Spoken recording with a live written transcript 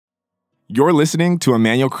You're listening to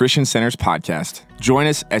Emmanuel Christian Center's podcast. Join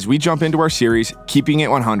us as we jump into our series, Keeping It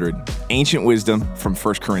 100, Ancient Wisdom from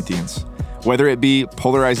 1 Corinthians. Whether it be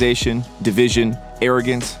polarization, division,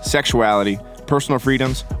 arrogance, sexuality, personal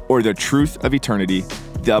freedoms, or the truth of eternity,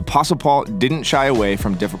 the Apostle Paul didn't shy away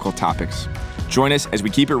from difficult topics. Join us as we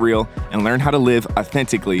keep it real and learn how to live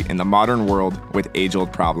authentically in the modern world with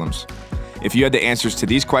age-old problems. If you had the answers to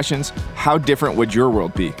these questions, how different would your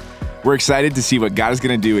world be? We're excited to see what God is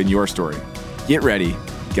going to do in your story. Get ready.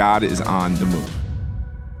 God is on the move.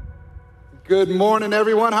 Good morning,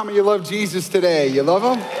 everyone. How many of you love Jesus today? You love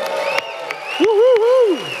him?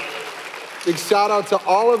 Woo-hoo-hoo. Big shout out to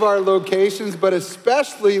all of our locations, but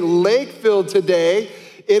especially Lakeville today.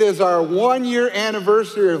 It is our 1-year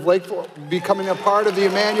anniversary of Lakeville becoming a part of the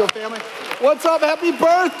Emmanuel family. What's up? Happy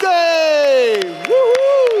birthday!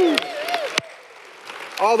 Woo-hoo!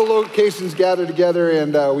 All the locations gather together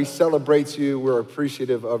and we celebrate you. We're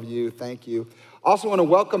appreciative of you. Thank you. Also want to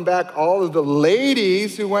welcome back all of the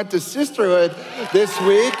ladies who went to Sisterhood this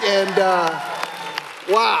week. And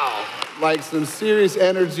wow, like some serious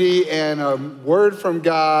energy and a word from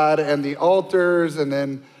God and the altars and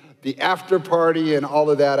then the after party and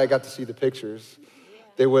all of that. I got to see the pictures.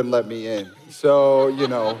 They wouldn't let me in. So, you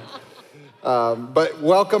know. But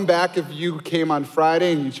welcome back if you came on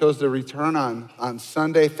Friday and you chose to return on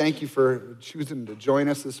Sunday. Thank you for choosing to join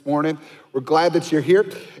us this morning. We're glad that you're here.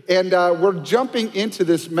 And we're jumping into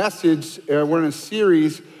this message. We're in a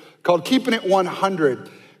series called Keeping It 100.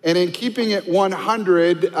 And in Keeping It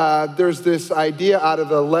 100, there's this idea out of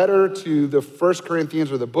the letter to the 1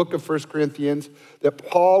 Corinthians or the book of 1 Corinthians that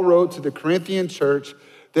Paul wrote to the Corinthian church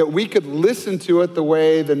that we could listen to it the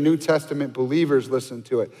way the New Testament believers listen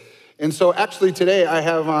to it. And so actually today I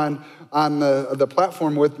have on the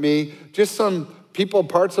platform with me just some people,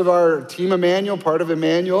 parts of our team Emmanuel, part of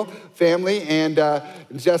Emmanuel family, and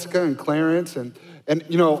Jessica and Clarence. And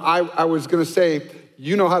you know, I was going to say,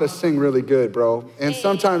 you know how to sing really good, bro. And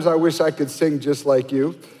sometimes I wish I could sing just like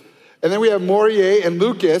you. And then we have Morier and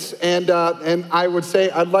Lucas, and I would say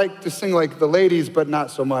I'd like to sing like the ladies, but not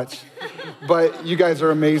so much. But you guys are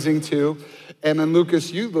amazing too. And then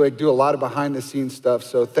Lucas, you do a lot of behind the scenes stuff,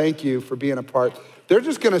 so thank you for being a part. They're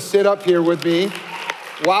just gonna sit up here with me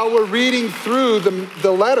while we're reading through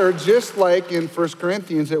the letter, just like in 1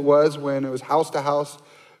 Corinthians it was when it was house to house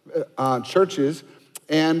churches,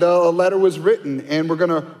 and a letter was written, and we're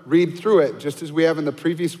gonna read through it just as we have in the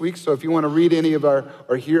previous weeks. So if you wanna read any of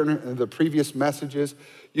or hear the previous messages,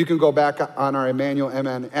 you can go back on our Emmanuel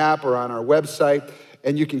MN app or on our website,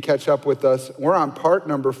 and you can catch up with us. We're on part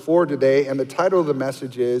number 4 today, and the title of the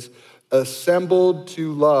message is Assembled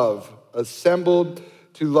to Love. Assembled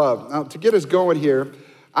to Love. Now, to get us going here,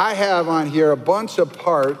 I have on here a bunch of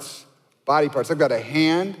parts, body parts. I've got a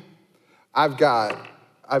hand. I've got,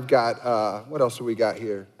 what else do we got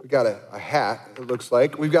here? We got a hat, it looks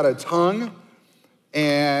like. We've got a tongue,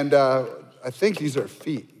 and I think these are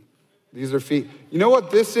feet. These are feet. You know what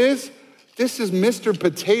this is? This is Mr.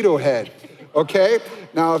 Potato Head. Okay,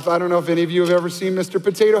 now I don't know if any of you have ever seen Mr.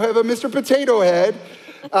 Potato Head, but Mr. Potato Head,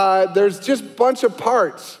 there's just a bunch of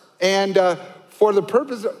parts. And for the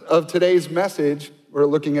purpose of today's message, we're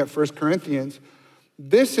looking at 1 Corinthians.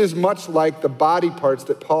 This is much like the body parts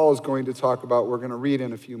that Paul is going to talk about. We're going to read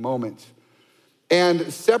in a few moments.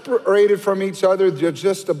 And separated from each other, they're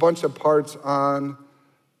just a bunch of parts on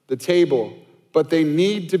the table, but they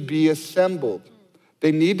need to be assembled.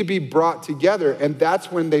 They need to be brought together, and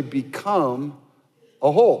that's when they become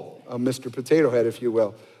a whole, a Mr. Potato Head, if you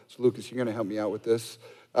will. So, Lucas, you're going to help me out with this.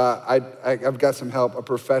 I've got some help, a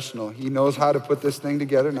professional. He knows how to put this thing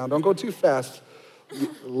together. Now, don't go too fast.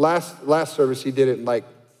 Last service, he did it in like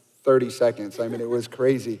 30 seconds. I mean, it was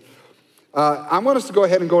crazy. I want us to go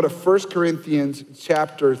ahead and go to 1 Corinthians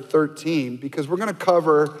chapter 13, because we're going to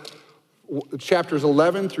cover chapters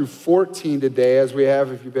 11 through 14 today, as we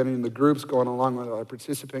have, if you've been in the groups going along with our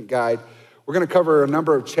participant guide. We're going to cover a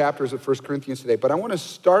number of chapters of 1 Corinthians today, but I want to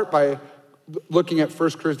start by looking at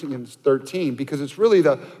 1 Corinthians 13, because it's really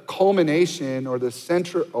the culmination or the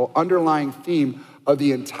central or underlying theme of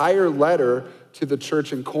the entire letter to the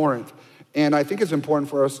church in Corinth. And I think it's important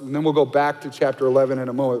for us, and then we'll go back to chapter 11 in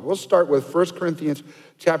a moment. We'll start with 1 Corinthians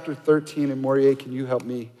chapter 13, and Morier, can you help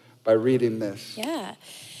me by reading this? Yeah.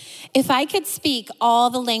 If I could speak all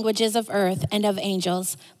the languages of earth and of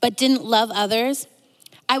angels, but didn't love others,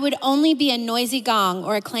 I would only be a noisy gong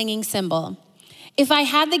or a clanging cymbal. If I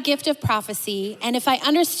had the gift of prophecy, and if I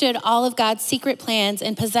understood all of God's secret plans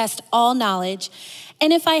and possessed all knowledge,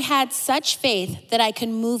 and if I had such faith that I could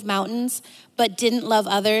move mountains, but didn't love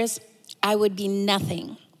others, I would be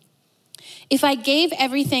nothing. If I gave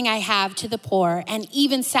everything I have to the poor and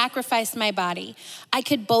even sacrificed my body, I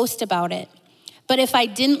could boast about it. But if I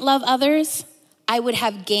didn't love others, I would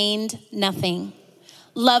have gained nothing.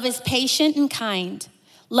 Love is patient and kind.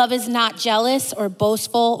 Love is not jealous or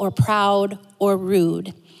boastful or proud or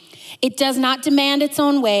rude. It does not demand its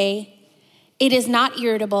own way. It is not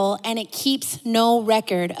irritable, and it keeps no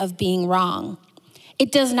record of being wrong.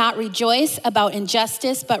 It does not rejoice about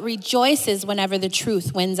injustice, but rejoices whenever the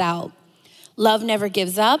truth wins out. Love never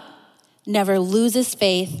gives up, never loses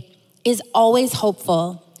faith, is always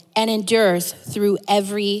hopeful, and endures through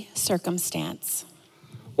every circumstance.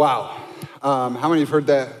 Wow. How many have heard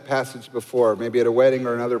that passage before, maybe at a wedding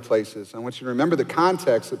or in other places? I want you to remember the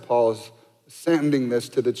context that Paul is sending this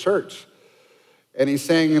to the church. And he's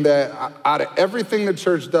saying that out of everything the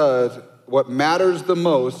church does, what matters the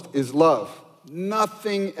most is love.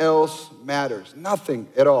 Nothing else matters, nothing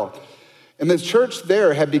at all. And the church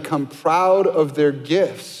there had become proud of their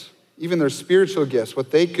gifts, even their spiritual gifts, what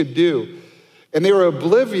they could do. And they were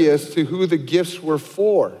oblivious to who the gifts were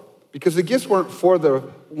for, because the gifts weren't for the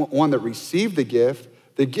one that received the gift.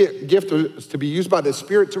 The gift was to be used by the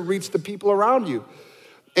Spirit to reach the people around you.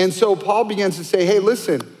 And so Paul begins to say, hey,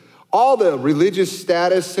 listen, all the religious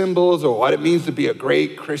status symbols or what it means to be a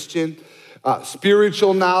great Christian,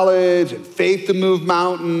 spiritual knowledge and faith to move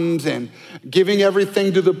mountains and giving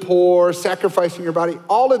everything to the poor, sacrificing your body,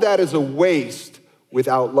 all of that is a waste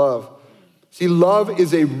without love. See, love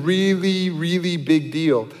is a really, really big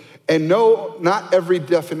deal. And no, not every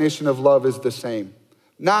definition of love is the same.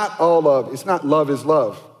 Not all love. It's not love is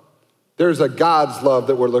love. There's a God's love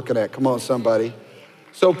that we're looking at. Come on, somebody.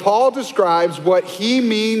 So Paul describes what he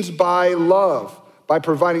means by love by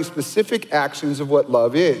providing specific actions of what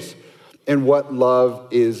love is and what love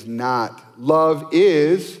is not. Love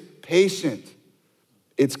is patient.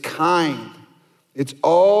 It's kind. It's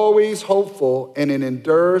always hopeful, and it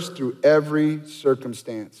endures through every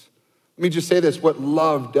circumstance. Let me just say this. What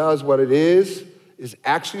love does, what it is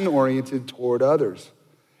action-oriented toward others.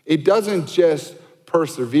 It doesn't just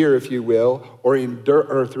persevere, if you will, or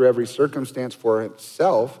endure through every circumstance for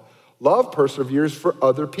itself. Love perseveres for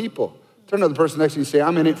other people. Turn to the person next to you and say,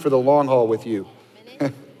 I'm in it for the long haul with you.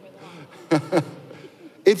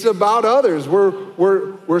 It's about others.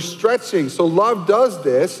 We're stretching. So love does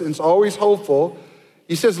this, and it's always hopeful.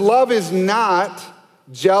 He says love is not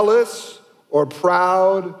jealous or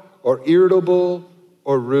proud or irritable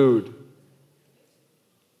or rude.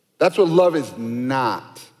 That's what love is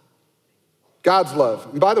not. God's love.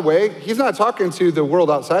 And by the way, he's not talking to the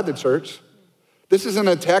world outside the church. This isn't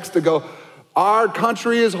a text to go, our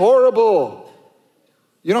country is horrible.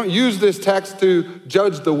 You don't use this text to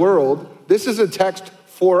judge the world. This is a text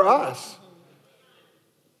for us.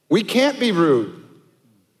 We can't be rude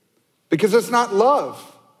because it's not love.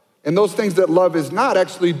 And those things that love is not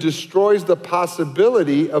actually destroys the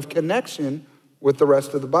possibility of connection with the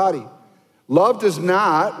rest of the body. Love does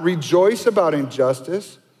not rejoice about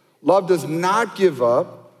injustice. Love does not give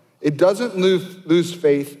up. It doesn't lose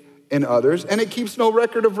faith in others, and it keeps no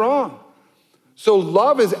record of wrong. So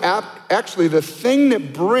love is actually the thing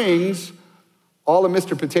that brings all of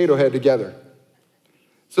Mr. Potato Head together.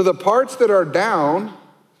 So the parts that are down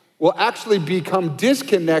will actually become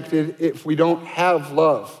disconnected if we don't have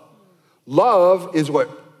love. Love is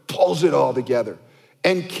what pulls it all together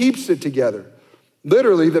and keeps it together.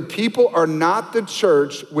 Literally, the people are not the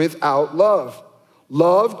church without love.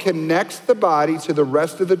 Love connects the body to the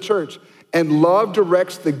rest of the church, and love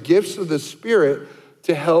directs the gifts of the Spirit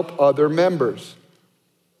to help other members.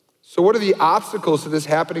 So what are the obstacles to this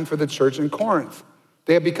happening for the church in Corinth?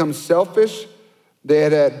 They had become selfish. They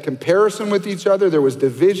had comparison with each other. There was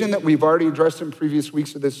division that we've already addressed in previous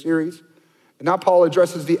weeks of this series. And now Paul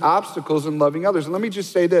addresses the obstacles in loving others. And let me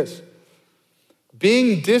just say this.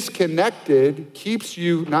 Being disconnected keeps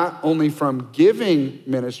you not only from giving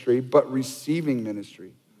ministry, but receiving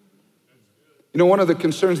ministry. You know, one of the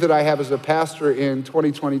concerns that I have as a pastor in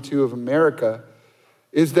 2022 of America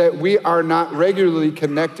is that we are not regularly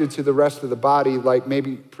connected to the rest of the body like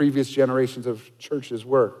maybe previous generations of churches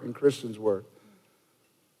were and Christians were.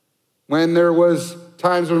 When there was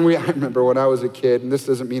times when I remember when I was a kid, and this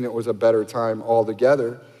doesn't mean it was a better time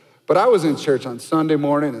altogether, but I was in church on Sunday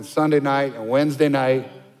morning and Sunday night and Wednesday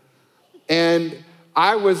night, and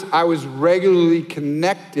I was regularly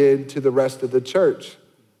connected to the rest of the church.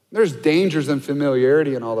 There's dangers and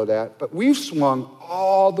familiarity and all of that, but we've swung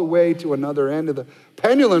all the way to another end of the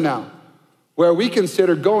pendulum now, where we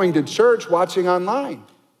consider going to church watching online.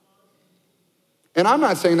 And I'm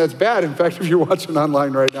not saying that's bad. In fact, if you're watching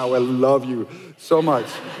online right now, I love you so much.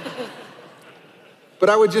 But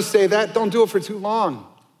I would just say that, don't do it for too long.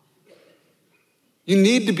 You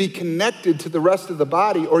need to be connected to the rest of the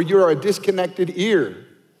body, or you're a disconnected ear.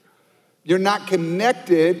 You're not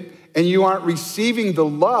connected, and you aren't receiving the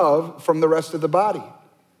love from the rest of the body.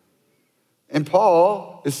 And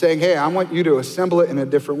Paul is saying, hey, I want you to assemble it in a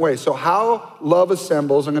different way. So how love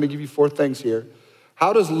assembles, I'm going to give you 4 things here.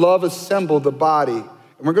 How does love assemble the body?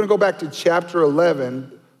 And we're going to go back to chapter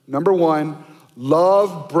 11. Number 1,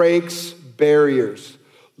 love breaks barriers.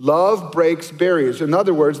 Love breaks barriers. In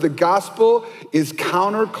other words, the gospel is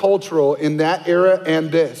countercultural in that era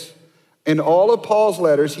and this. In all of Paul's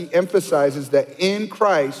letters, he emphasizes that in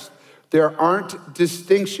Christ, there aren't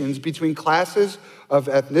distinctions between classes of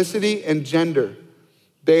ethnicity and gender.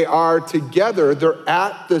 They are together, they're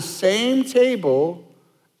at the same table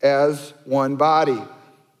as one body.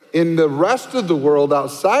 In the rest of the world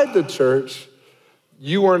outside the church,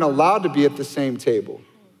 you weren't allowed to be at the same table.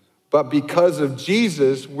 But because of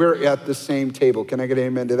Jesus, we're at the same table. Can I get an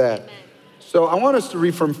amen to that? Amen. So I want us to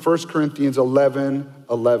read from 1 Corinthians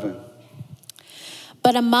 11:11.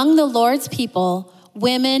 But among the Lord's people,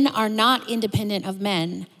 women are not independent of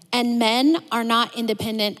men, and men are not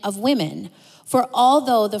independent of women. For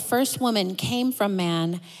although the first woman came from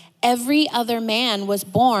man, every other man was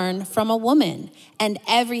born from a woman, and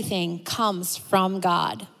everything comes from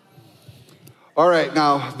God. All right,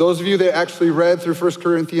 now, those of you that actually read through 1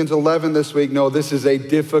 Corinthians 11 this week know this is a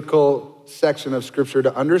difficult section of Scripture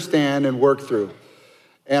to understand and work through.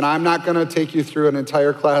 And I'm not going to take you through an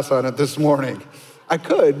entire class on it this morning. I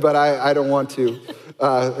could, but I don't want to.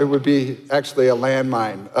 It would be actually a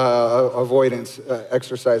landmine avoidance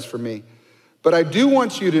exercise for me. But I do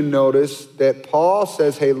want you to notice that Paul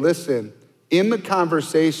says, hey, listen, in the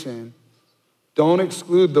conversation, don't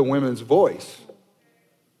exclude the women's voice.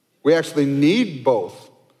 We actually need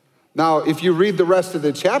both. Now, if you read the rest of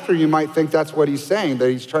the chapter, you might think that's what he's saying,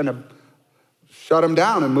 that he's trying to shut them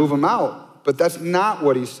down and move them out. But that's not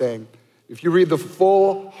what he's saying. If you read the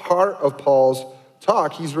full heart of Paul's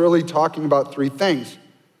talk, he's really talking about 3 things.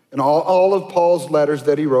 In all of Paul's letters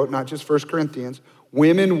that he wrote, not just 1 Corinthians,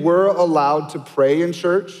 women were allowed to pray in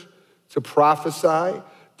church, to prophesy,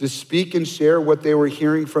 to speak and share what they were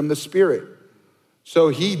hearing from the Spirit. So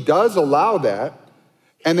he does allow that.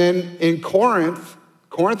 And then in Corinth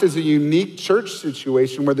is a unique church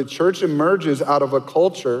situation where the church emerges out of a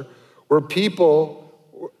culture where people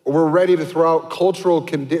were ready to throw out cultural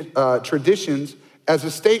traditions as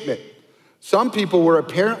a statement. Some people were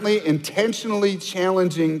apparently intentionally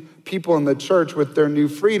challenging people in the church with their new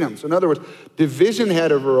freedoms. In other words, division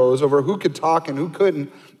had arose over who could talk and who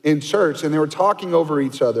couldn't in church, and they were talking over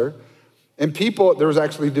each other. And there was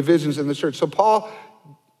actually divisions in the church. So Paul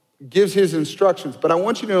gives his instructions, but I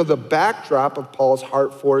want you to know the backdrop of Paul's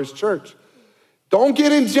heart for his church. Don't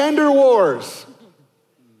get in gender wars.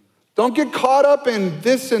 Don't get caught up in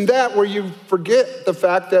this and that where you forget the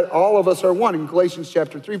fact that all of us are one. In Galatians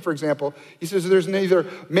chapter 3, for example, he says there's neither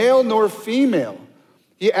male nor female.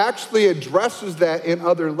 He actually addresses that in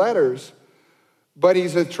other letters, but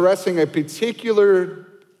he's addressing a particular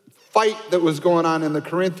fight that was going on in the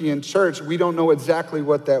Corinthian church. We don't know exactly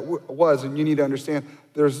what that was, and you need to understand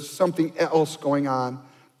there's something else going on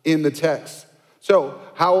in the text. So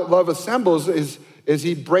how love assembles is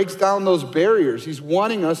he breaks down those barriers. He's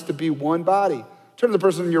wanting us to be one body. Turn to the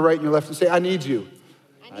person on your right and your left and say, I need you.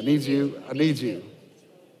 I need you. I need you.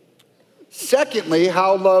 Secondly,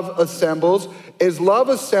 how love assembles is love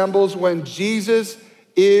assembles when Jesus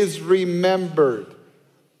is remembered.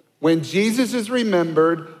 When Jesus is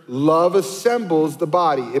remembered, love assembles the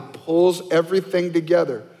body. It pulls everything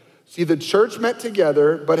together. See, the church met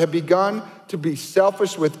together, but had begun to be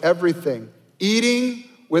selfish with everything, eating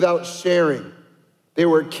without sharing. They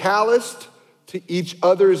were calloused to each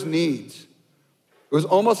other's needs. It was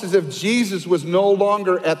almost as if Jesus was no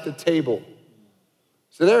longer at the table.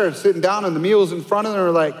 So they're sitting down and the meal's in front of them,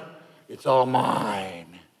 and they're like, it's all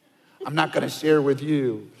mine. I'm not going to share with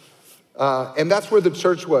you. And that's where the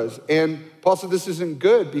church was. And Paul said this isn't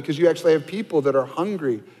good because you actually have people that are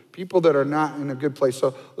hungry, people that are not in a good place.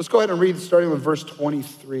 So let's go ahead and read starting with verse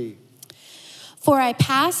 23. For I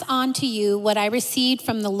pass on to you what I received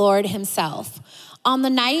from the Lord himself. On the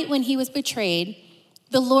night when he was betrayed,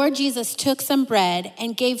 the Lord Jesus took some bread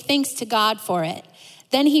and gave thanks to God for it.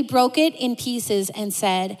 Then he broke it in pieces and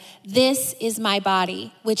said, "This is my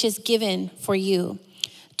body, which is given for you.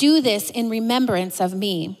 Do this in remembrance of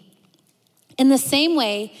me." In the same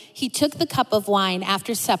way, he took the cup of wine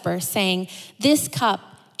after supper, saying, "This cup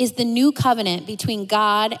is the new covenant between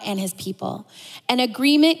God and his people, an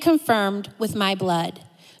agreement confirmed with my blood.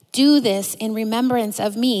 Do this in remembrance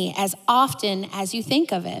of me as often as you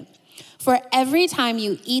think of it. For every time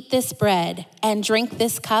you eat this bread and drink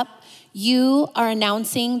this cup, you are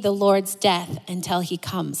announcing the Lord's death until he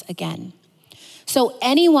comes again. So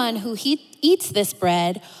anyone who eats this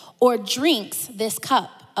bread or drinks this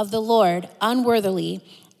cup of the Lord unworthily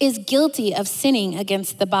is guilty of sinning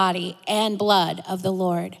against the body and blood of the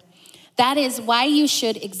Lord. That is why you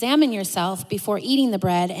should examine yourself before eating the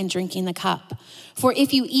bread and drinking the cup. For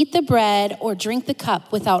if you eat the bread or drink the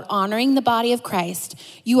cup without honoring the body of Christ,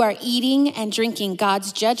 you are eating and drinking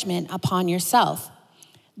God's judgment upon yourself.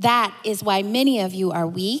 That is why many of you are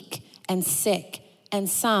weak and sick, and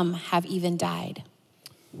some have even died.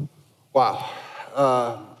 Wow.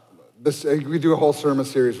 We do a whole sermon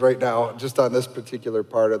series right now just on this particular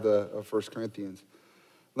part of 1 Corinthians.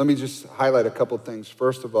 Let me just highlight a couple things.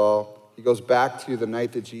 First of all, he goes back to the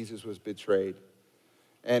night that Jesus was betrayed.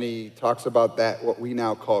 And he talks about that, what we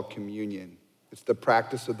now call communion. It's the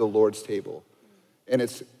practice of the Lord's table. And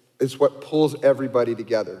it's what pulls everybody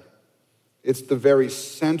together. It's the very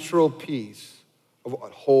central piece of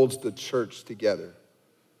what holds the church together.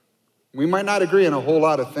 We might not agree on a whole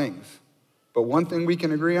lot of things, but one thing we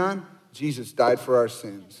can agree on, Jesus died for our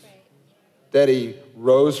sins. That he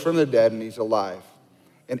rose from the dead and he's alive.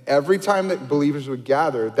 And every time that believers would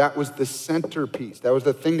gather, that was the centerpiece. That was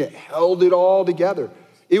the thing that held it all together.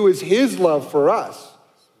 It was his love for us.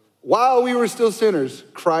 While we were still sinners,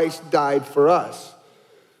 Christ died for us.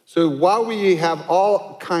 So while we have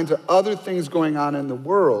all kinds of other things going on in the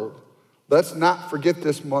world, let's not forget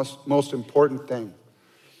this most important thing.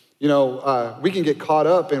 You know, we can get caught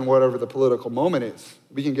up in whatever the political moment is.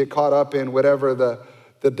 We can get caught up in whatever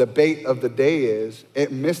the debate of the day is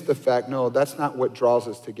and miss the fact, no, that's not what draws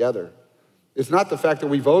us together. It's not the fact that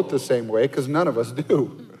we vote the same way, because none of us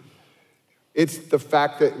do. It's the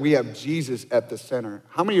fact that we have Jesus at the center.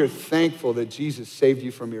 How many are thankful that Jesus saved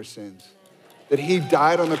you from your sins? That he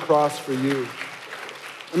died on the cross for you?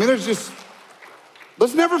 I mean,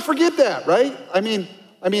 let's never forget that, right? I mean,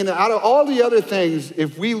 out of all the other things,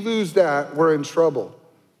 if we lose that, we're in trouble.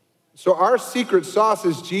 So our secret sauce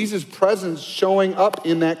is Jesus' presence showing up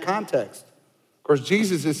in that context. Of course,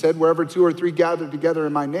 Jesus has said, wherever 2 or 3 gather together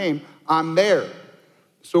in my name, I'm there.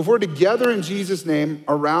 So if we're together in Jesus' name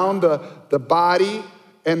around the body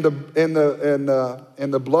and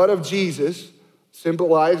the blood of Jesus,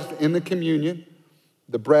 symbolized in the communion,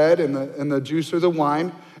 the bread and the juice or the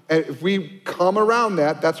wine, and if we come around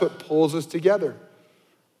that, that's what pulls us together.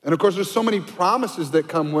 And of course, there's so many promises that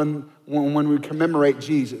come when we commemorate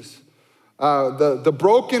Jesus. The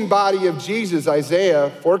broken body of Jesus,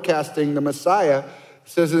 Isaiah, forecasting the Messiah,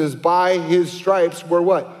 says it is by his stripes we're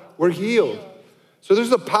what? We're healed. So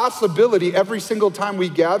there's a possibility every single time we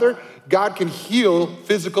gather, God can heal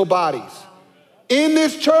physical bodies. In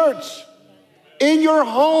this church, in your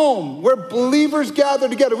home, where believers gather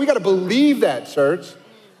together. We got to believe that, church.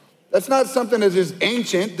 That's not something that is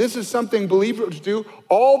ancient. This is something believers do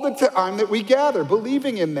all the time that we gather,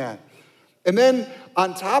 believing in that. And then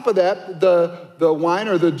on top of that, the wine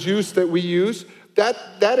or the juice that we use,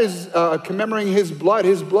 that is commemorating his blood.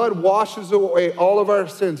 His blood washes away all of our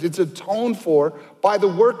sins. It's atoned for by the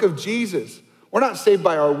work of Jesus. We're not saved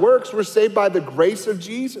by our works. We're saved by the grace of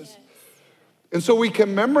Jesus. And so we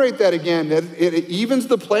commemorate that again, that it evens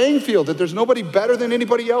the playing field, that there's nobody better than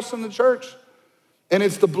anybody else in the church. And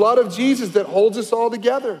it's the blood of Jesus that holds us all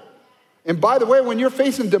together. And by the way, when you're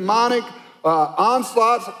facing demonic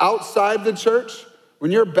onslaughts outside the church, when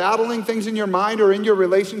you're battling things in your mind or in your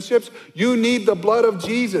relationships, you need the blood of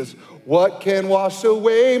Jesus. What can wash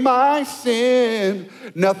away my sin?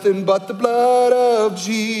 Nothing but the blood of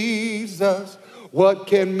Jesus. What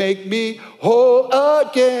can make me whole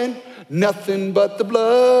again? Nothing but the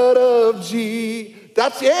blood of Jesus.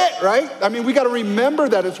 That's it, right? I mean, we got to remember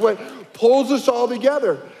that. It's what pulls us all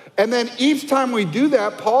together. And then each time we do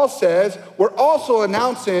that, Paul says, we're also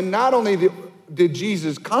announcing not only did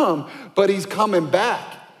Jesus come, but he's coming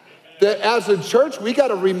back. That as a church, we got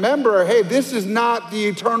to remember, hey, this is not the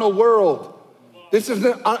eternal world. This is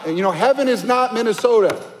not, heaven is not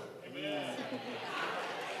Minnesota. Amen.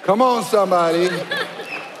 Come on, somebody.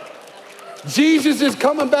 Jesus is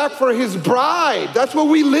coming back for his bride. That's what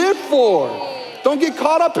we live for. Don't get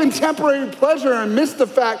caught up in temporary pleasure and miss the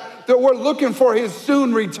fact that we're looking for his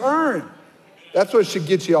soon return. That's what should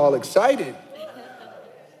get you all excited.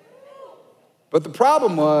 But the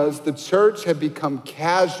problem was the church had become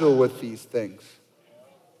casual with these things.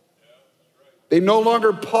 They no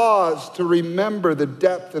longer paused to remember the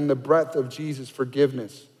depth and the breadth of Jesus'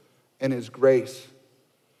 forgiveness and his grace.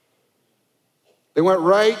 They went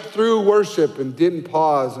right through worship and didn't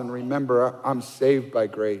pause and remember, I'm saved by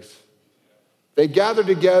grace. They gathered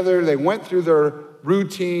together, they went through their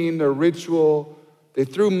routine, their ritual, they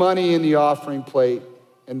threw money in the offering plate,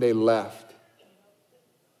 and they left.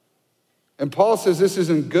 And Paul says this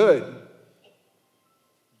isn't good.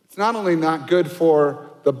 It's not only not good for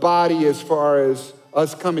the body as far as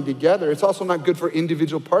us coming together, it's also not good for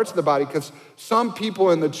individual parts of the body, because some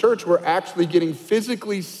people in the church were actually getting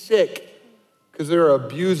physically sick because they're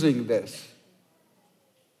abusing this.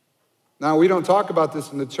 Now, we don't talk about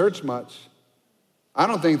this in the church much. I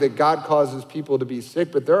don't think that God causes people to be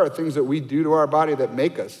sick, but there are things that we do to our body that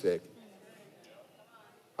make us sick.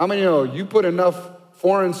 How many know you put enough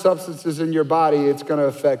foreign substances in your body, it's going to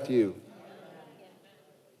affect you?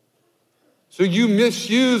 So you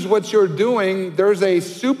misuse what you're doing, there's a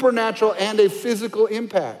supernatural and a physical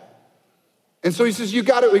impact. And so he says, you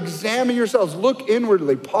got to examine yourselves, look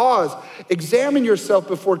inwardly, pause, examine yourself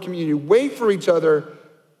before communion, wait for each other,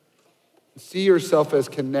 see yourself as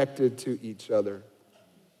connected to each other.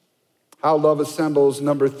 How love assembles,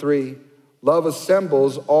 number 3. Love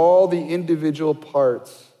assembles all the individual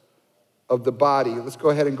parts of the body. Let's go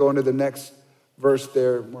ahead and go into the next verse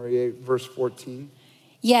there, Marie, verse 14.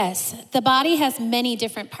 Yes, the body has many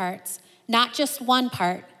different parts, not just one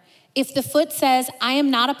part. If the foot says, I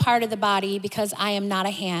am not a part of the body because I am not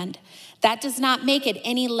a hand, that does not make it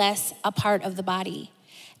any less a part of the body.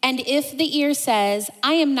 And if the ear says,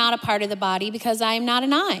 I am not a part of the body because I am not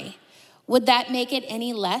an eye, would that make it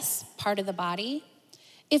any less part of the body?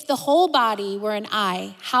 If the whole body were an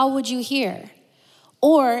eye, how would you hear?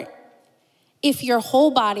 Or if your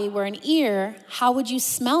whole body were an ear, how would you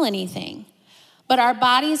smell anything? But our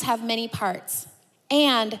bodies have many parts,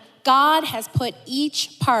 and God has put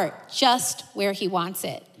each part just where he wants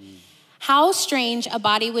it. How strange a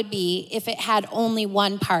body would be if it had only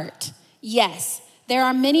one part. Yes, there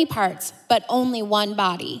are many parts, but only one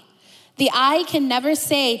body. The eye can never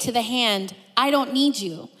say to the hand, I don't need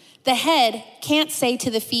you. The head can't say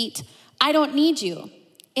to the feet, I don't need you.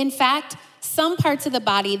 In fact, some parts of the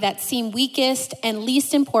body that seem weakest and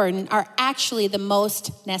least important are actually the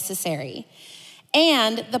most necessary.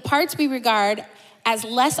 And the parts we regard as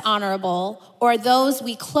less honorable or those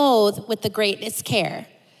we clothe with the greatest care.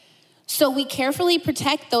 So we carefully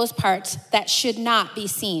protect those parts that should not be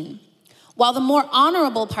seen, while the more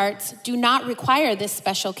honorable parts do not require this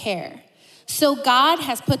special care. So God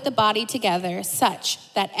has put the body together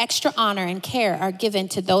such that extra honor and care are given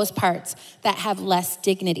to those parts that have less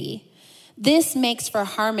dignity. This makes for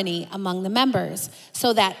harmony among the members,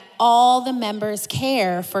 so that all the members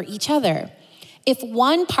care for each other. If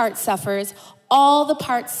one part suffers, all the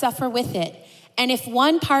parts suffer with it. And if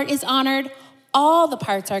one part is honored, all the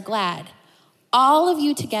parts are glad. All of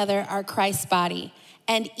you together are Christ's body,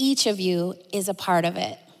 and each of you is a part of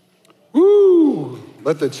it. Woo!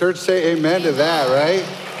 Let the church say amen to that, right?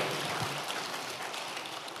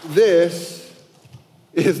 This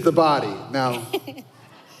is the body. Now,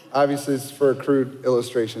 obviously it's for a crude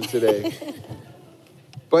illustration today.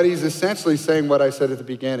 But he's essentially saying what I said at the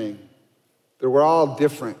beginning, that we're all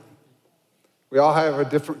different. We all have a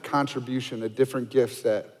different contribution, a different gift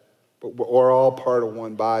set, but we're all part of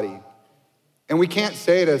one body. And we can't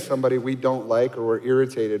say to somebody we don't like or we're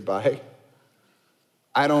irritated by,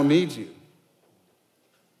 I don't need you.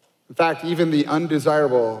 In fact, even the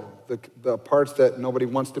undesirable, the parts that nobody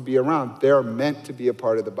wants to be around, they're meant to be a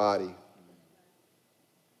part of the body.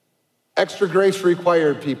 Extra grace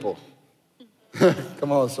required people.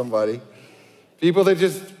 Come on, somebody. People that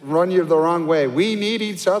just run you the wrong way. We need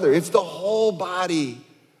each other. It's the whole body.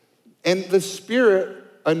 And the Spirit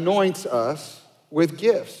anoints us with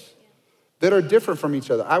gifts that are different from each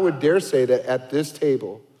other. I would dare say that at this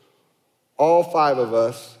table, all 5 of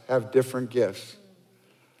us have different gifts.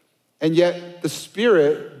 And yet the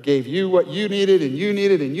Spirit gave you what you needed and you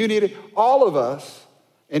needed and you needed, all of us,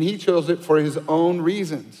 and he chose it for his own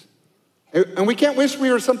reasons. And we can't wish we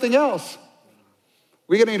were something else.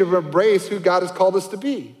 We need to embrace who God has called us to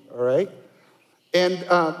be, all right? And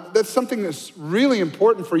that's something that's really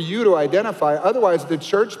important for you to identify. Otherwise, the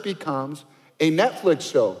church becomes a Netflix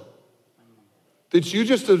show. That you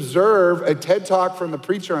just observe a TED Talk from the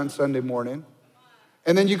preacher on Sunday morning,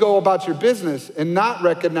 and then you go about your business and not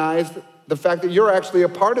recognize the fact that you're actually a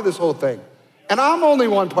part of this whole thing. And I'm only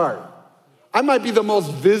one part. I might be the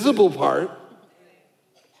most visible part.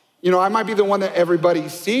 You know, I might be the one that everybody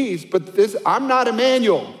sees, but I'm not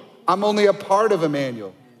Emmanuel. I'm only a part of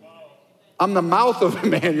Emmanuel. I'm the mouth of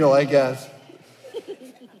Emmanuel, I guess.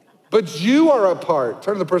 But you are a part.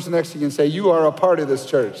 Turn to the person next to you and say, you are a part of this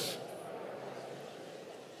church.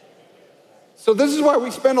 So this is why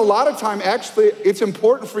we spend a lot of time, actually, it's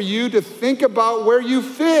important for you to think about where you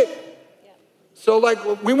fit. So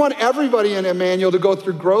like, we want everybody in Emmanuel to go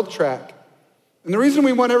through Growth Track. And the reason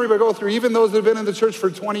we want everybody to go through, even those that have been in the church for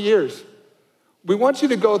 20 years, We want you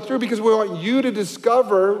to go through because we want you to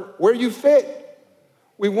discover where you fit.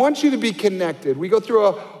 We want you to be connected. We go through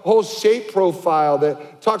a whole shape profile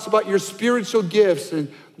that talks about your spiritual gifts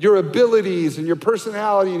and your abilities and your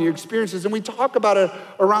personality and your experiences. And we talk about it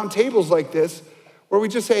around tables like this where we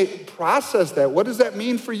just say, process that. What does that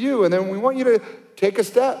mean for you? And then we want you to take a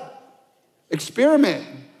step. Experiment.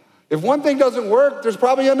 If one thing doesn't work, there's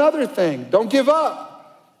probably another thing. Don't give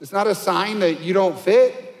up. It's not a sign that you don't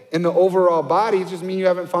fit in the overall body. It just means you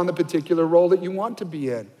haven't found the particular role that you want to be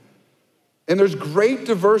in. And there's great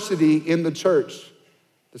diversity in the church.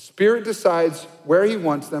 The Spirit decides where he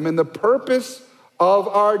wants them. And the purpose of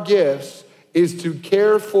our gifts is to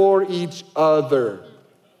care for each other.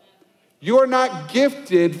 You are not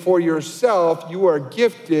gifted for yourself. You are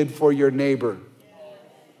gifted for your neighbor.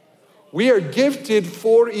 We are gifted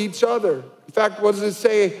for each other. In fact, what does it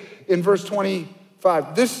say in verse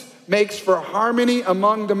 25? This makes for harmony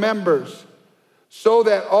among the members, so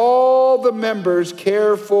that all the members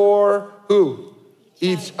care for who?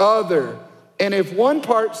 Each other. And if one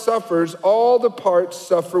part suffers, all the parts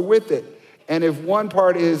suffer with it. And if one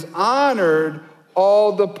part is honored,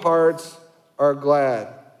 all the parts are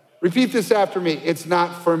glad. Repeat this after me. It's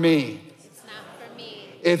not for me. It's not for me.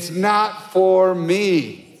 It's not for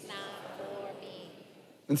me. It's not for me.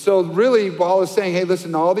 And so really, Paul is saying, hey,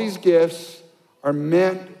 listen, all these gifts are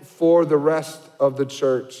meant for the rest of the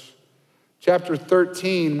church. Chapter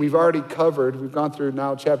 13, we've already covered. We've gone through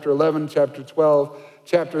now chapter 11, chapter 12.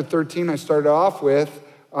 Chapter 13, I started off with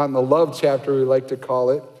on the love chapter, we like to call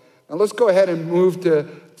it. Now let's go ahead and move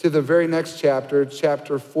to the very next chapter,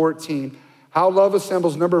 chapter 14. How love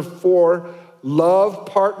assembles. Number 4, love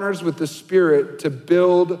partners with the Spirit to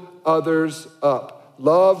build others up.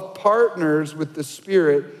 Love partners with the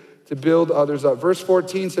Spirit to build others up. Verse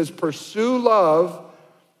 14 says, pursue love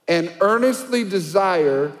and earnestly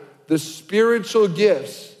desire the spiritual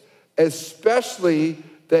gifts, especially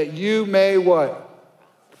that you may what?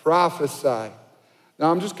 Prophesy.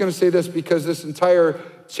 Now I'm just going to say this because this entire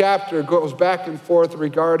chapter goes back and forth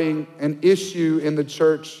regarding an issue in the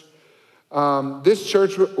church. This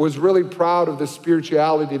church was really proud of the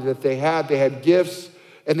spirituality that they had. They had gifts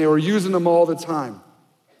and they were using them all the time,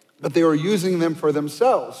 but they were using them for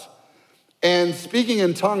themselves. And speaking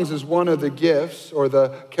in tongues is one of the gifts, or the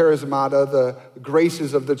charismata, the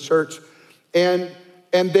graces of the church. And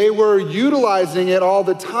they were utilizing it all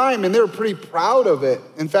the time, and they were pretty proud of it.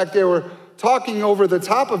 In fact, they were talking over the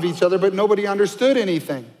top of each other, but nobody understood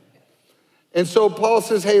anything. And so Paul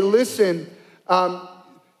says, hey, listen,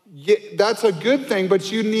 that's a good thing,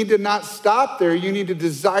 but you need to not stop there. You need to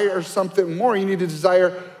desire something more. You need to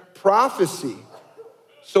desire prophecy.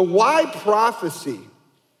 So why prophecy?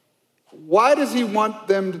 Why does he want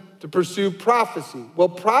them to pursue prophecy? Well,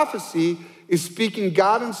 prophecy is speaking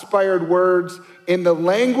God-inspired words in the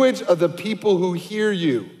language of the people who hear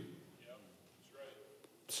you.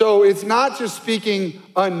 So it's not just speaking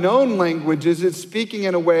unknown languages, it's speaking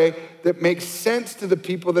in a way that makes sense to the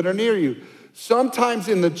people that are near you. Sometimes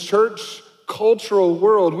in the church cultural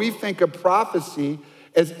world, we think of prophecy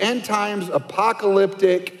as end times,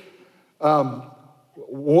 apocalyptic,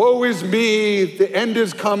 woe is me, the end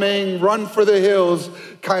is coming, run for the hills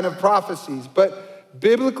kind of prophecies. But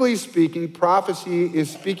biblically speaking, prophecy is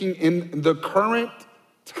speaking in the current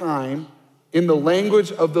time, in the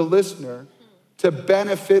language of the listener, to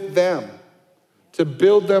benefit them, to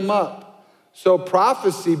build them up. So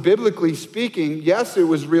prophecy, biblically speaking, yes, it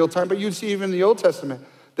was real time, but you'd see even in the Old Testament,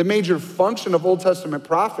 the major function of Old Testament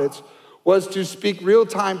prophets was to speak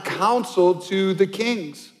real-time counsel to the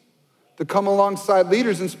kings, to come alongside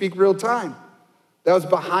leaders and speak real time. That was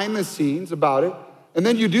behind the scenes about it. And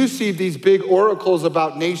then you do see these big oracles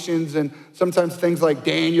about nations and sometimes things like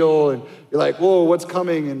Daniel, and you're like, whoa, what's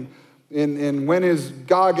coming? And when is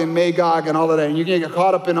Gog and Magog and all of that? And you can get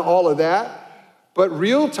caught up in all of that. But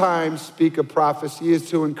real time speak of prophecy is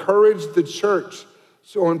to encourage the church.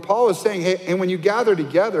 So when Paul is saying, hey, and when you gather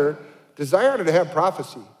together, desire to have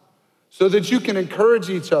prophecy so that you can encourage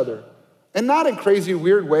each other. And not in crazy,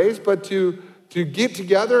 weird ways, but to get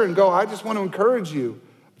together and go, I just want to encourage you.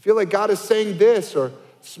 I feel like God is saying this, or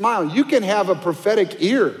smile. You can have a prophetic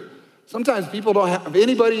ear. Sometimes people don't have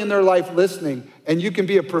anybody in their life listening, and you can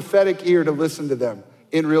be a prophetic ear to listen to them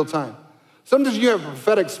in real time. Sometimes you have a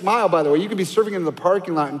prophetic smile, by the way. You could be serving in the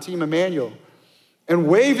parking lot in Team Emmanuel and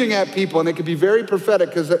waving at people, and it could be very prophetic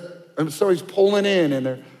because somebody's pulling in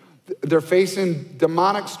and they're facing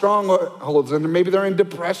demonic strongholds, and maybe they're in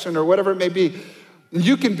depression or whatever it may be.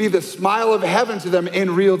 You can be the smile of heaven to them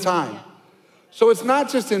in real time. So it's not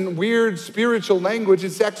just in weird spiritual language,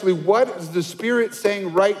 it's actually what is the Spirit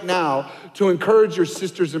saying right now to encourage your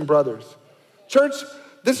sisters and brothers, Church,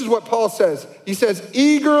 this is what Paul says. He says,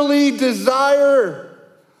 eagerly desire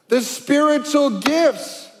the spiritual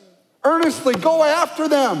gifts. Earnestly go after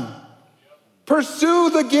them. Pursue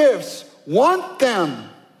the gifts. Want them.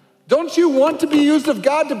 Don't you want to be used of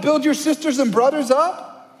God to build your sisters and brothers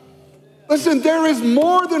up? Listen, there is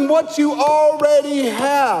more than what you already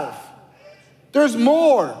have. There's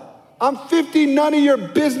more. I'm 50, none of your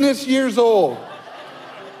business years old.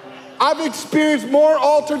 I've experienced more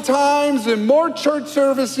altar times and more church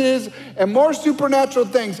services and more supernatural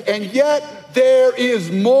things, and yet there is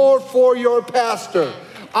more for your pastor.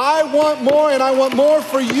 I want more, and I want more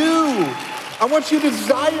for you. I want you to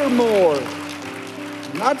desire more.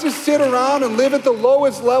 Not just sit around and live at the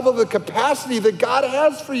lowest level of the capacity that God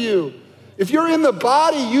has for you. If you're in the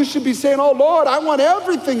body, you should be saying, oh Lord, I want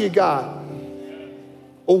everything you got.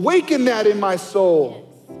 Awaken that in my soul.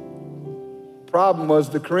 Problem was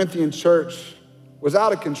the Corinthian church was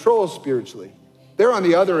out of control spiritually. They're on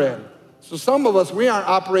the other end. So some of us, we aren't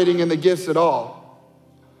operating in the gifts at all.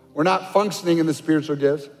 We're not functioning in the spiritual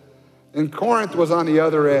gifts. And Corinth was on the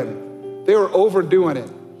other end. They were overdoing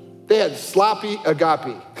it. They had sloppy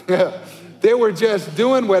agape. They were just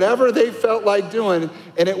doing whatever they felt like doing,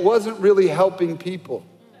 and it wasn't really helping people.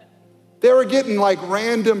 They were getting like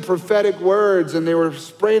random prophetic words, and they were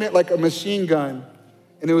spraying it like a machine gun,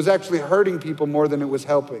 and it was actually hurting people more than it was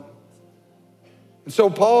helping. And so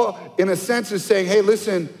Paul, in a sense, is saying, hey,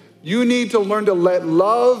 listen, you need to learn to let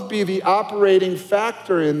love be the operating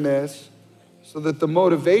factor in this so that the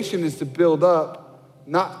motivation is to build up,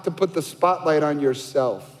 not to put the spotlight on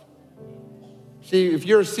yourself. See, if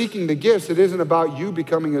you're seeking the gifts, it isn't about you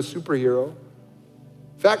becoming a superhero.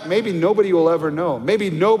 In fact, maybe nobody will ever know. Maybe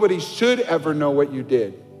nobody should ever know what you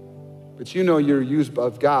did. But you know you're used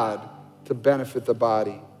of God to benefit the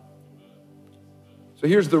body. So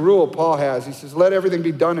here's the rule Paul has. He says, let everything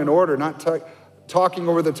be done in order, not talking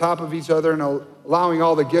over the top of each other and allowing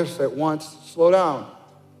all the gifts at once. Slow down.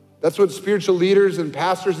 That's what spiritual leaders and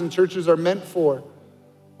pastors and churches are meant for.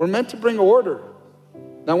 We're meant to bring order.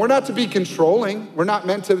 Now, we're not to be controlling. We're not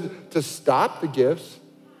meant to stop the gifts.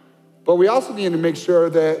 But we also need to make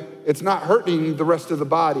sure that it's not hurting the rest of the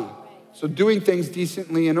body. So doing things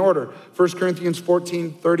decently in order. 1 Corinthians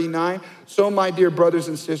 14:39. So, my dear brothers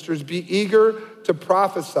and sisters, be eager to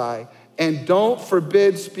prophesy and don't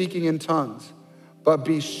forbid speaking in tongues. But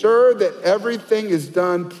be sure that everything is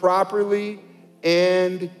done properly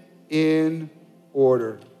and in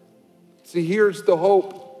order. See, here's the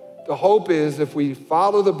hope. The hope is if we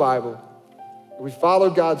follow the Bible, if we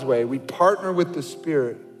follow God's way, we partner with the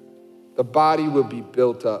Spirit, the body will be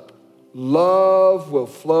built up. Love will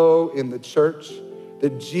flow in the church,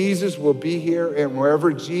 that Jesus will be here, and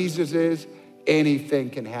wherever Jesus is,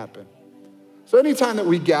 anything can happen. So anytime that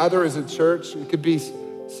we gather as a church, it could be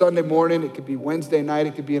Sunday morning, it could be Wednesday night,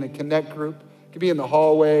 it could be in a connect group, it could be in the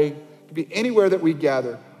hallway, it could be anywhere that we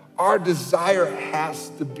gather. Our desire has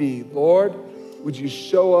to be, Lord, would you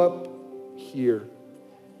show up here?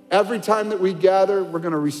 Every time that we gather, we're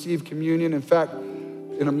going to receive communion. In fact,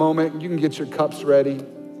 in a moment, you can get your cups ready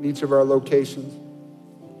in each of our locations.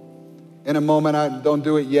 In a moment, I don't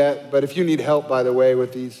do it yet, but if you need help, by the way,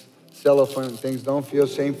 with these cellophane things, don't feel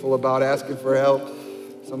shameful about asking for help.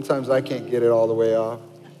 Sometimes I can't get it all the way off.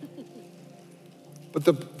 But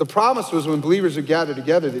the promise was when believers would gather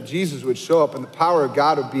together that Jesus would show up and the power of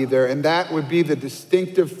God would be there, and that would be the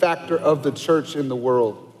distinctive factor of the church in the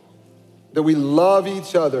world. That we love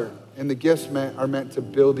each other, and the gifts are meant to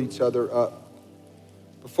build each other up.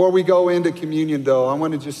 Before we go into communion, though, I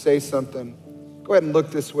want to just say something. Go ahead and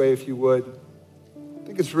look this way if you would. I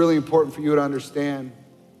think it's really important for you to understand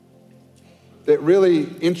that really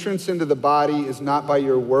entrance into the body is not by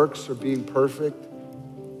your works or being perfect.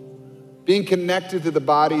 Being connected to the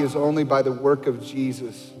body is only by the work of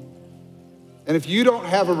Jesus. And if you don't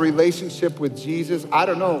have a relationship with Jesus, I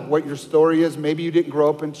don't know what your story is. Maybe you didn't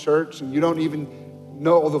grow up in church and you don't even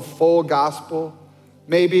know the full gospel.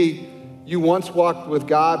 Maybe you once walked with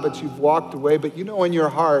God, but you've walked away. But you know in your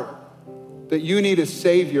heart that you need a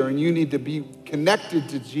Savior and you need to be connected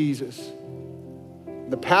to Jesus.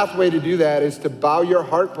 And the pathway to do that is to bow your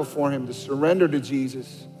heart before him, to surrender to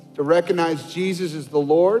Jesus, to recognize Jesus is the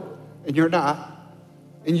Lord and you're not.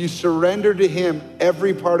 And you surrender to him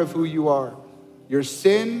every part of who you are. Your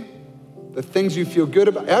sin, the things you feel good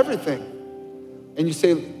about, everything. And you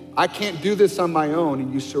say, I can't do this on my own.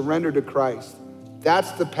 And you surrender to Christ.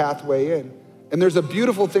 That's the pathway in. And there's a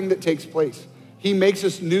beautiful thing that takes place. He makes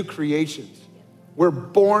us new creations. We're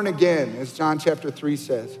born again, as John chapter 3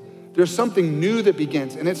 says. There's something new that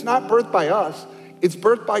begins. And it's not birthed by us. It's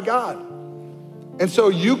birthed by God. And so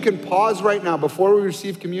you can pause right now before we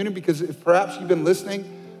receive communion, because if perhaps you've been listening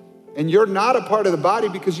and you're not a part of the body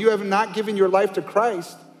because you have not given your life to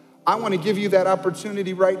Christ, I want to give you that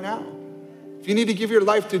opportunity right now. If you need to give your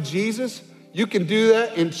life to Jesus, you can do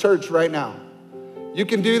that in church right now. You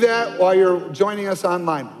can do that while you're joining us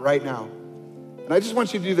online right now. And I just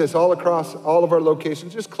want you to do this all across all of our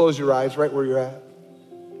locations. Just close your eyes right where you're at.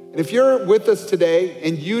 And if you're with us today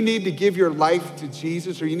and you need to give your life to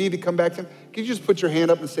Jesus, or you need to come back to him, can you just put your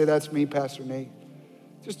hand up and say, that's me, Pastor Nate?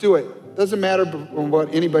 Just do it. Doesn't matter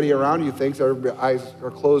what anybody around you thinks. Our eyes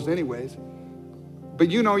are closed anyways.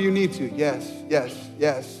 But you know you need to. Yes, yes,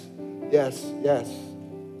 yes, yes, yes,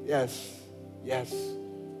 yes, yes,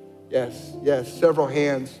 yes, yes. Several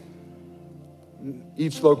hands,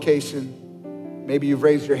 each location. Maybe you've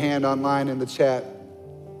raised your hand online in the chat.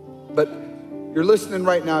 But you're listening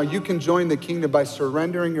right now, you can join the kingdom by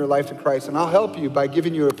surrendering your life to Christ. And I'll help you by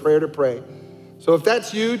giving you a prayer to pray. So if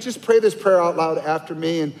that's you, just pray this prayer out loud after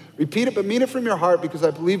me and repeat it, but mean it from your heart, because I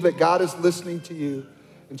believe that God is listening to you.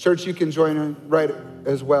 In church, you can join in right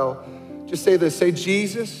as well. Just say this, say,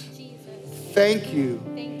 Jesus, thank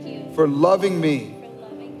you for loving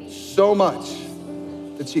me so much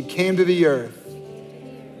that you came to the earth.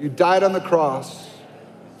 You died on the cross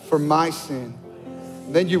for my sin.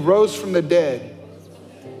 And then you rose from the dead.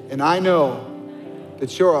 And I know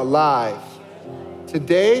that you're alive.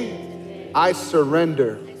 Today, I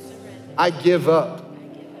surrender. I give up.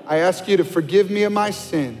 I ask you to forgive me of my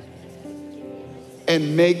sin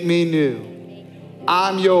and make me new.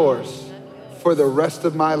 I'm yours for the rest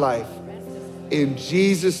of my life. In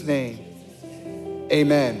Jesus' name,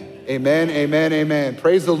 amen. Amen, amen, amen.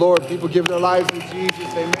 Praise the Lord. People give their lives to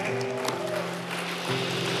Jesus. Amen.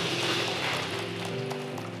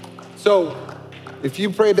 So if you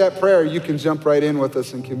prayed that prayer, you can jump right in with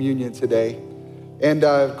us in communion today. And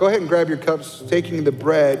go ahead and grab your cups. Taking the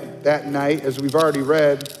bread that night, as we've already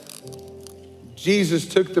read, Jesus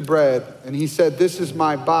took the bread and he said, this is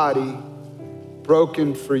my body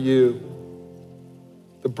broken for you.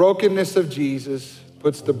 The brokenness of Jesus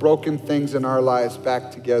puts the broken things in our lives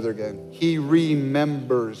back together again. He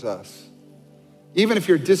remembers us. Even if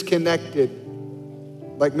you're disconnected,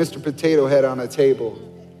 like Mr. Potato Head on a table,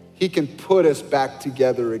 he can put us back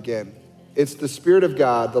together again. It's the Spirit of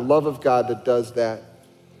God, the love of God that does that.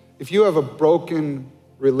 If you have a broken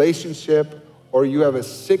relationship or you have a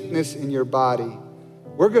sickness in your body,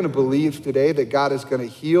 we're going to believe today that God is going to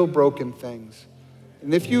heal broken things.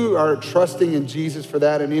 And if you are trusting in Jesus for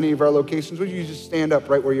that in any of our locations, would you just stand up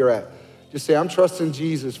right where you're at? Just say, I'm trusting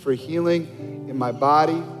Jesus for healing in my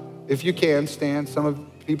body. If you can, stand. Some of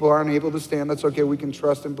people aren't able to stand. That's okay. We can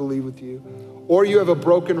trust and believe with you. Or you have a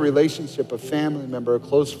broken relationship, a family member, a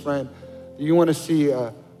close friend. You want to see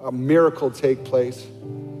a miracle take place.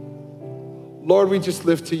 Lord, we just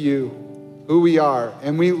lift to you who we are,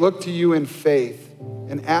 and we look to you in faith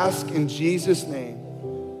and ask in Jesus'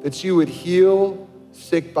 name that you would heal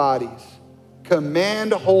sick bodies,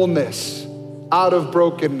 command wholeness out of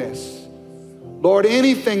brokenness. Lord,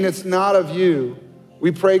 anything that's not of you,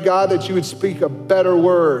 we pray, God, that you would speak a better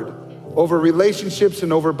word over relationships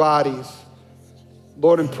and over bodies.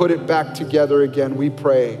 Lord, and put it back together again, we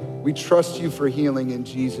pray. We trust you for healing in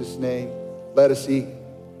Jesus' name. Let us eat.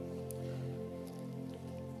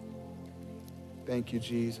 Thank you,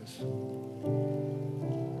 Jesus.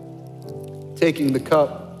 Taking the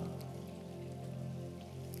cup,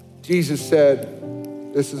 Jesus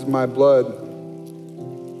said, this is my blood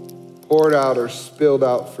poured out or spilled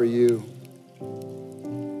out for you.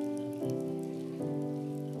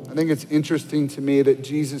 I think it's interesting to me that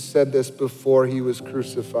Jesus said this before he was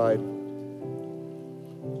crucified.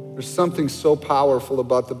 There's something so powerful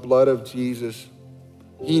about the blood of Jesus.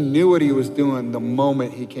 He knew what he was doing the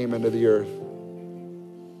moment he came into the earth.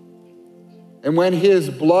 And when his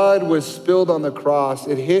blood was spilled on the cross,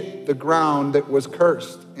 it hit the ground that was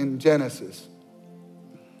cursed in Genesis.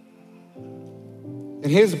 And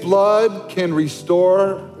his blood can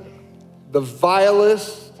restore the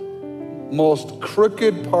vilest, most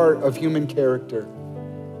crooked part of human character.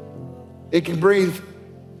 It can breathe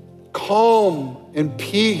calm and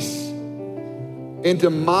peace into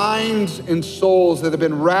minds and souls that have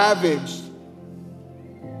been ravaged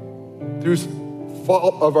through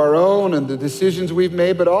fault of our own and the decisions we've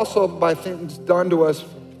made, but also by things done to us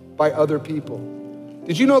by other people.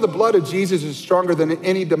 Did you know the blood of Jesus is stronger than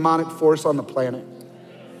any demonic force on the planet?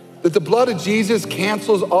 That the blood of Jesus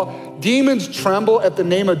cancels all. Demons tremble at the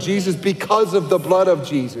name of Jesus because of the blood of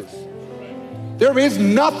Jesus. There is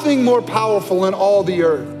nothing more powerful in all the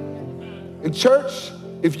earth. In church,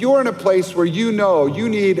 if you're in a place where you know you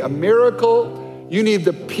need a miracle, You need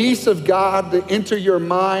the peace of God to enter your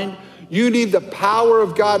mind. You need the power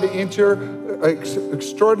of God to enter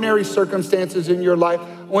extraordinary circumstances in your life.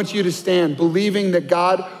 I want you to stand, believing that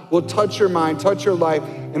God will touch your mind, touch your life,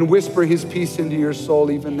 and whisper his peace into your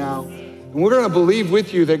soul even now. And we're gonna believe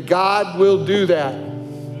with you that God will do that.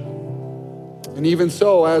 And even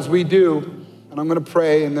so, as we do, and I'm gonna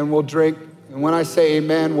pray and then we'll drink. And when I say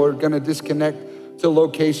amen, we're gonna disconnect to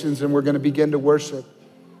locations and we're gonna begin to worship.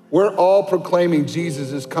 We're all proclaiming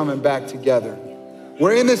Jesus is coming back together.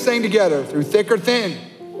 We're in this thing together through thick or thin,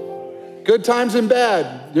 good times and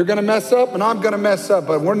bad. You're gonna mess up and I'm gonna mess up,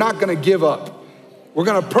 but we're not gonna give up. We're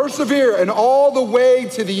gonna persevere and all the way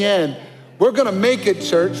to the end. We're gonna make it,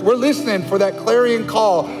 church. We're listening for that clarion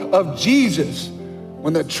call of Jesus.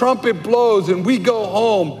 When the trumpet blows and we go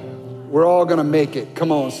home, we're all gonna make it.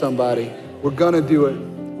 Come on, somebody. We're gonna do it.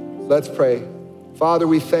 Let's pray. Father,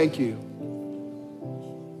 we thank you.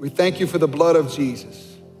 We thank you for the blood of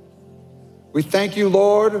Jesus. We thank you,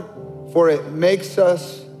 Lord, for it makes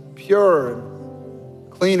us pure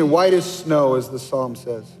and clean and white as snow, as the psalm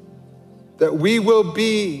says. That we will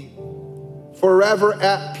be forever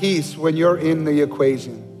at peace when you're in the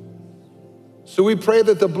equation. So we pray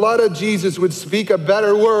that the blood of Jesus would speak a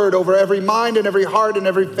better word over every mind and every heart and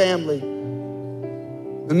every family.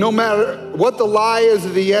 And no matter what the lie is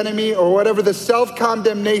of the enemy or whatever the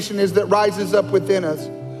self-condemnation is that rises up within us,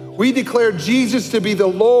 we declare Jesus to be the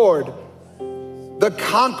Lord, the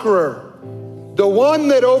conqueror, the one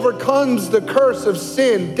that overcomes the curse of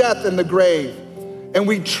sin, death, and the grave. And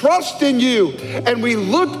we trust in you and we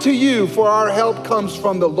look to you, for our help comes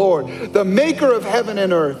from the Lord, the maker of heaven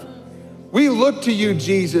and earth. We look to you,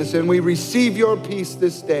 Jesus, and we receive your peace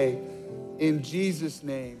this day. In Jesus'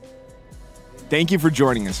 name. Thank you for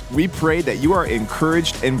joining us. We pray that you are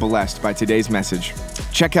encouraged and blessed by today's message.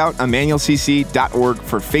 Check out emmanuelcc.org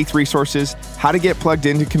for faith resources, how to get plugged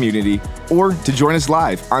into community, or to join us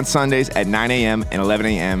live on Sundays at 9 a.m. and 11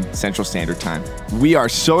 a.m. Central Standard Time. We are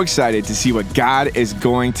so excited to see what God is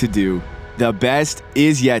going to do. The best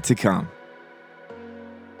is yet to come.